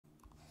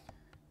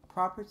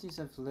properties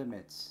of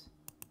limits.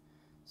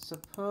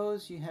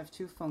 Suppose you have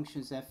two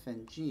functions f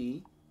and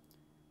g.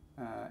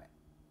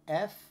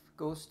 F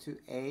goes to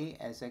a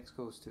as x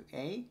goes to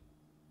a.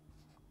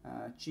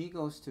 G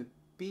goes to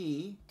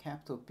b,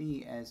 capital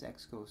B, as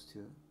x goes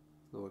to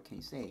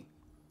lowercase a.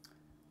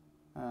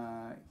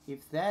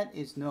 If that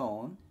is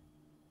known,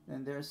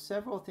 then there are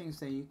several things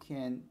that you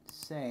can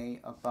say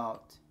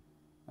about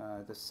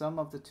the sum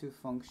of the two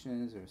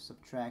functions, or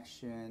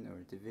subtraction,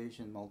 or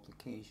division,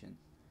 multiplication.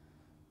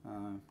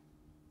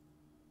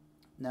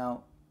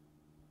 Now,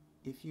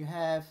 if you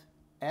have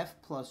f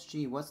plus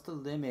g, what's the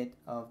limit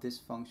of this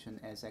function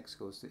as x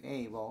goes to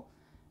a? Well,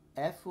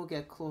 f will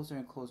get closer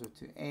and closer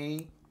to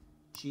a,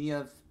 g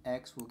of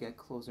x will get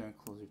closer and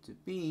closer to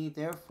b,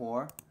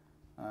 therefore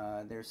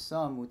their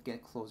sum would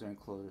get closer and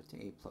closer to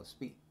a plus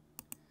b.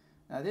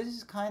 Now this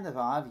is kind of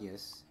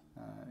obvious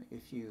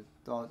if you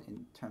thought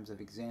in terms of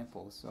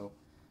examples, so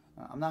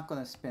I'm not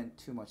going to spend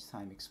too much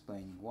time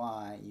explaining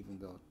why, even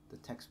though the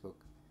textbook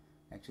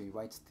actually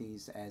writes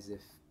these as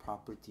if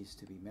properties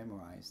to be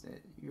memorized.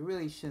 You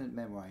really shouldn't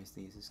memorize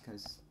these, it's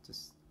because it's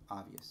just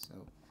obvious.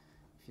 So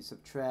if you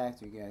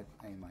subtract, you get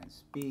a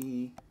minus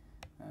b.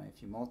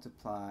 If you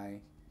multiply,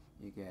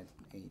 you get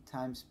a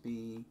times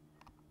b.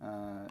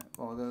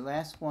 Well, the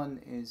last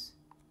one is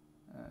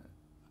a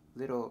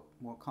little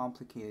more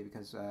complicated,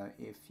 because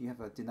if you have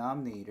a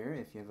denominator,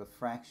 if you have a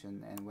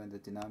fraction, and when the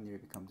denominator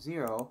becomes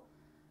 0,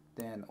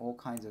 then all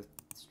kinds of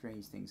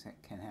strange things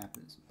can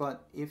happen.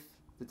 But if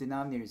the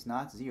denominator is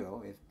not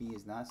 0, if b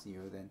is not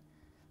 0, then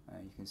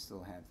you can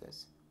still have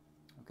this.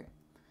 Okay.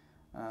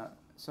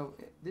 So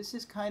this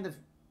is kind of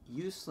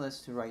useless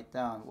to write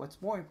down. What's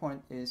more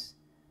important is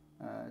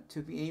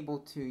to be able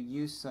to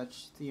use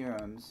such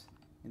theorems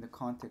in the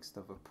context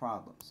of a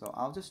problem. So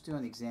I'll just do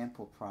an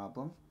example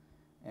problem,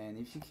 and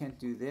if you can't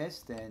do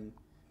this, then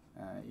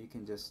you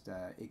can just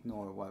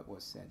ignore what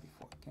was said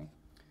before. Okay.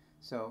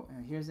 So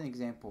here's an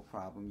example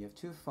problem. You have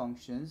two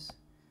functions.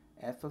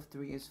 F of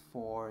 3 is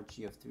 4,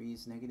 g of 3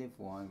 is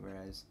 -1,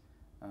 whereas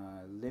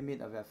limit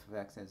of f of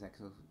x as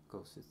x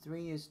goes to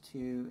 3 is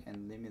 2,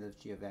 and limit of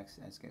g of x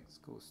as x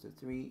goes to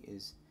 3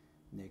 is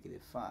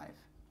 -5.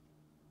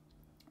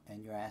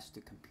 And you're asked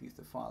to compute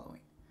the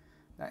following.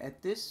 Now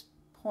at this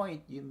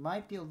point, you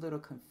might be a little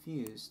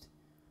confused.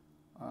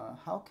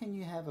 How can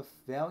you have a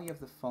value of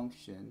the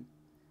function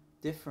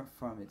different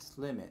from its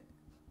limit?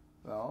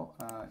 Well,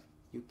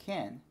 you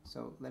can.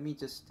 So let me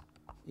just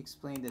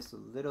explain this a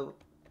little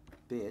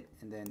bit,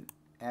 and then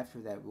after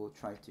that we'll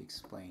try to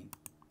explain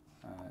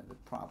the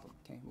problem.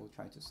 Okay, we'll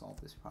try to solve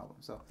this problem.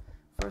 So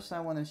first I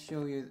want to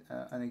show you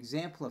an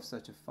example of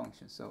such a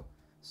function. So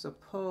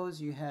suppose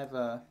you have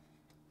a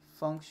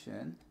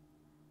function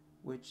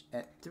which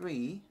at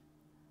 3,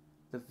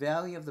 the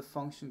value of the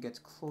function gets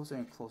closer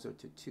and closer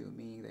to 2,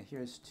 meaning that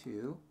here's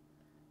 2,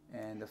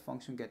 and the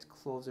function gets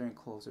closer and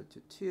closer to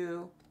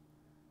 2,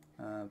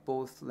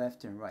 both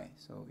left and right.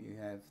 So you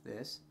have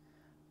this.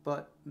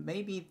 But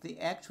maybe the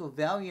actual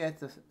value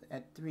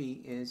at 3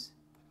 is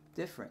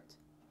different.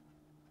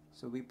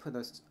 So we put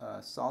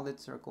a solid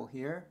circle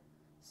here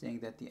saying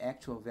that the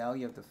actual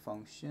value of the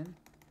function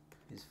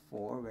is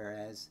 4,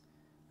 whereas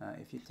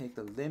if you take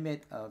the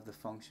limit of the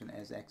function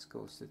as x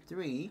goes to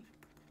 3,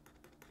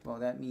 well,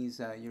 that means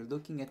you're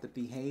looking at the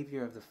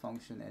behavior of the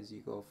function as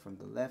you go from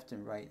the left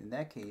and right. In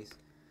that case,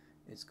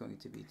 it's going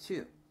to be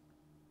 2.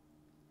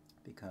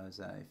 Because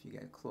if you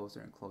get closer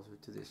and closer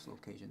to this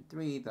location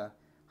 3, the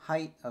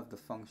height of the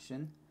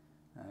function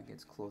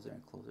gets closer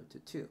and closer to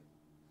 2.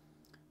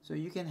 So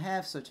you can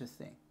have such a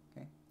thing.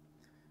 Okay?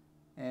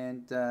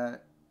 And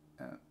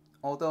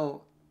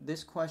although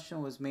this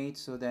question was made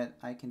so that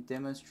I can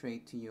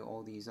demonstrate to you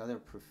all these other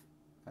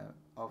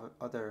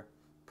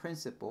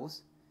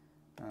principles,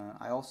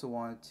 I also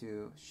wanted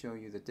to show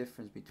you the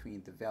difference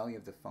between the value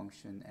of the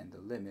function and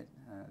the limit,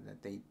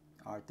 that they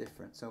are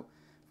different. So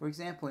for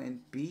example,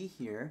 in b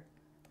here,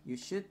 you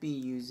should be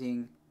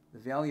using the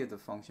value of the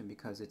function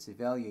because it's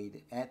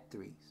evaluated at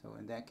 3. So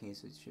in that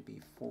case, it should be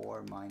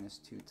 4 minus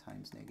 2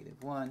 times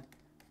 -1,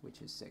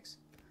 which is 6.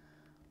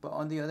 But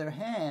on the other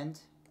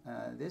hand,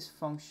 this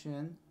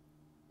function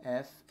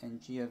f and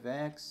g of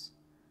x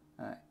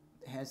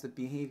has the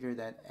behavior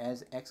that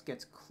as x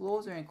gets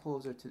closer and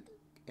closer to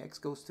x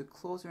goes to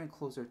closer and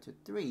closer to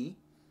 3,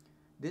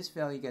 this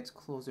value gets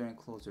closer and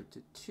closer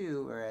to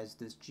 2, whereas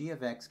this g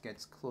of x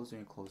gets closer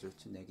and closer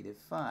to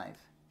 -5.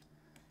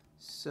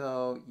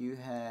 So you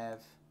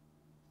have,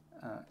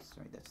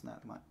 sorry, that's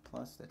not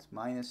plus, that's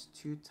minus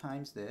 2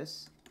 times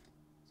this.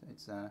 So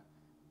it's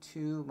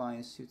 2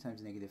 minus 2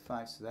 times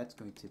 -5, so that's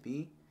going to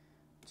be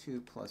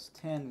 2 plus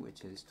 10,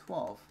 which is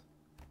 12.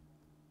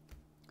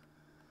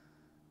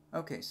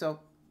 Okay,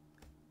 so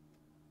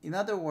in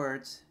other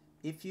words,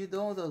 if you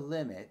know the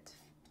limit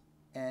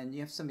and you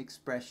have some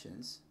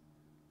expressions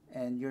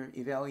and you're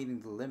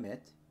evaluating the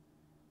limit,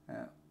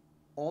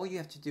 all you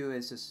have to do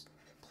is just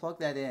plug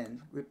that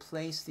in,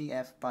 replace the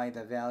f by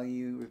the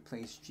value,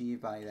 replace g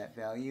by that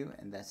value,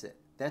 and that's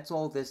it. That's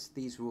all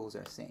these rules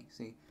are saying.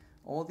 See,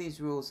 all these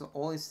rules,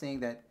 all it's saying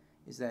that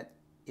is that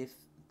if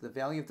the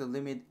value of the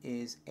limit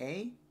is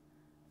a,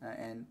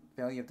 and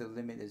value of the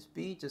limit is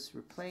b. Just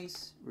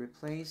replace,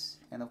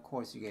 and of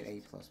course you get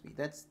a plus b.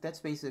 That's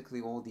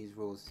basically all these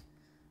rules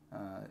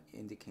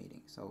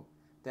indicating. So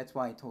that's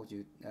why I told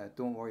you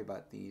don't worry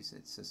about these.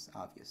 It's just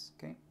obvious.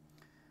 Okay.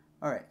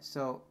 All right.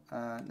 So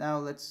now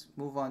let's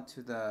move on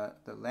to the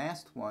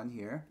last one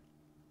here.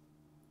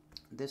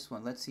 This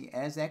one. Let's see.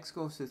 As x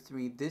goes to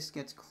 3, this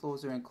gets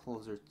closer and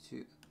closer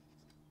to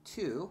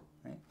 2.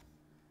 Right.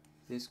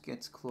 This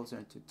gets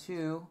closer to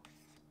 2.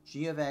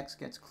 G of x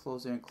gets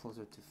closer and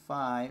closer to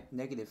 5,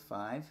 negative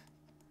 5.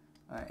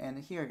 And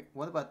here,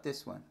 what about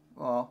this one?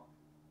 Well,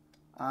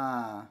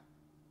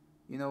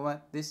 you know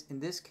what? In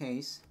this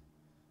case,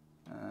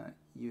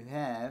 you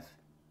have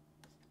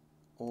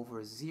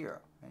over 0.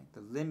 Right?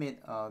 The limit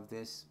of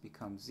this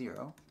becomes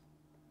 0.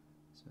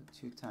 So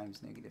 2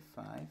 times negative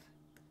 5.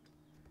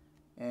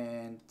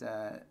 And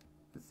the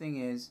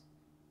thing is,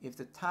 if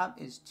the top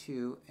is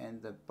 2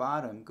 and the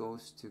bottom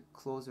goes to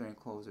closer and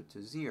closer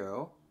to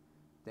 0,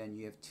 then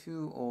you have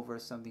 2 over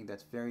something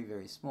that's very,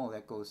 very small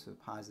that goes to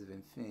positive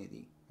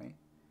infinity, right?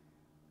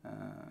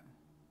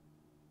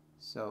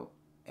 So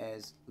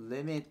as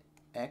limit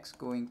x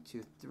going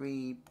to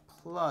 3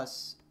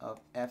 plus of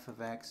f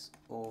of x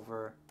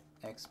over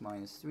x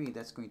minus 3,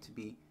 that's going to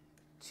be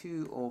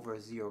 2 over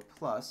 0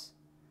 plus,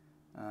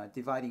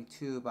 dividing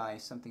 2 by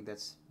something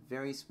that's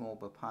very small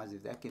but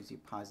positive, that gives you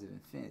positive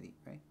infinity,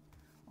 right?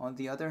 On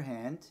the other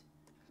hand,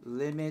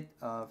 limit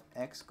of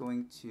x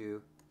going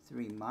to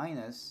 3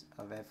 minus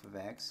of f of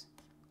x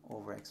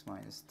over x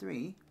minus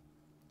 3,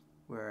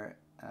 where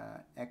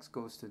x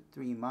goes to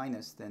 3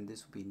 minus, then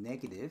this will be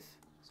negative,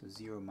 so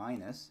 0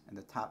 minus, and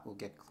the top will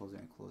get closer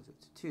and closer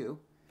to 2.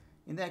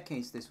 In that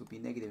case, this would be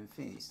negative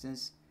infinity.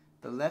 Since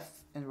the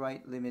left and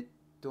right limit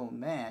don't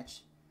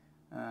match,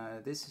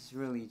 this is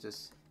really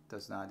just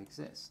does not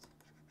exist.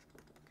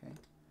 Okay,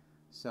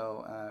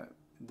 so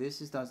this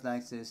does not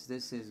exist.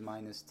 This is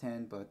minus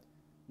 10, but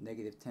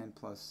negative 10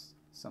 plus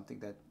something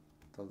that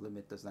the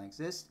limit does not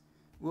exist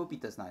will be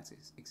does not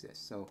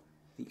exist. So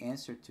the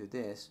answer to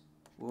this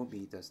will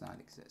be does not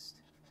exist.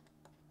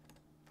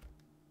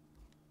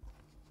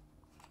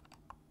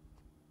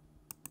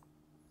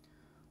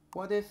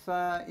 What if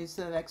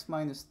instead of x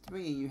minus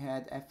 3 you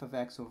had f of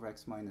x over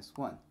x minus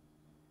 1?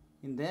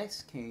 In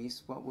this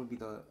case, what would be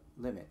the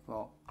limit?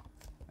 Well,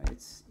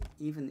 it's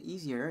even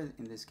easier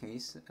in this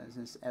case,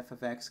 since f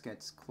of x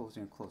gets closer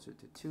and closer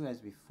to 2 as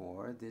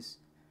before. This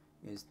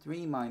is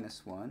 3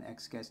 minus 1.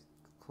 X gets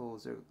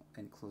closer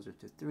and closer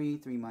to 3.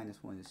 3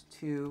 minus 1 is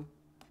 2.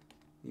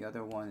 The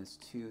other one is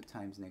 2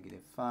 times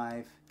negative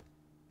 5.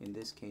 In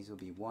this case, it will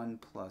be 1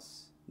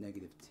 plus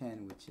negative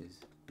 10, which is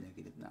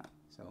negative 9.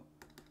 So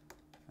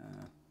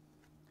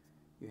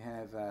you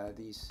have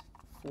these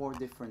 4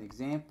 different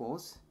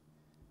examples,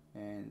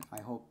 and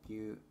I hope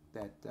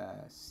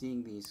that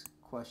seeing these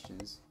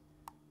questions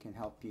can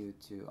help you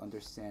to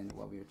understand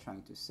what we are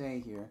trying to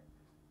say here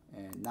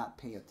and not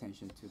pay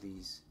attention to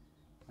these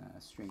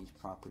strange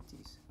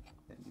properties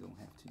that you don't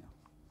have to know.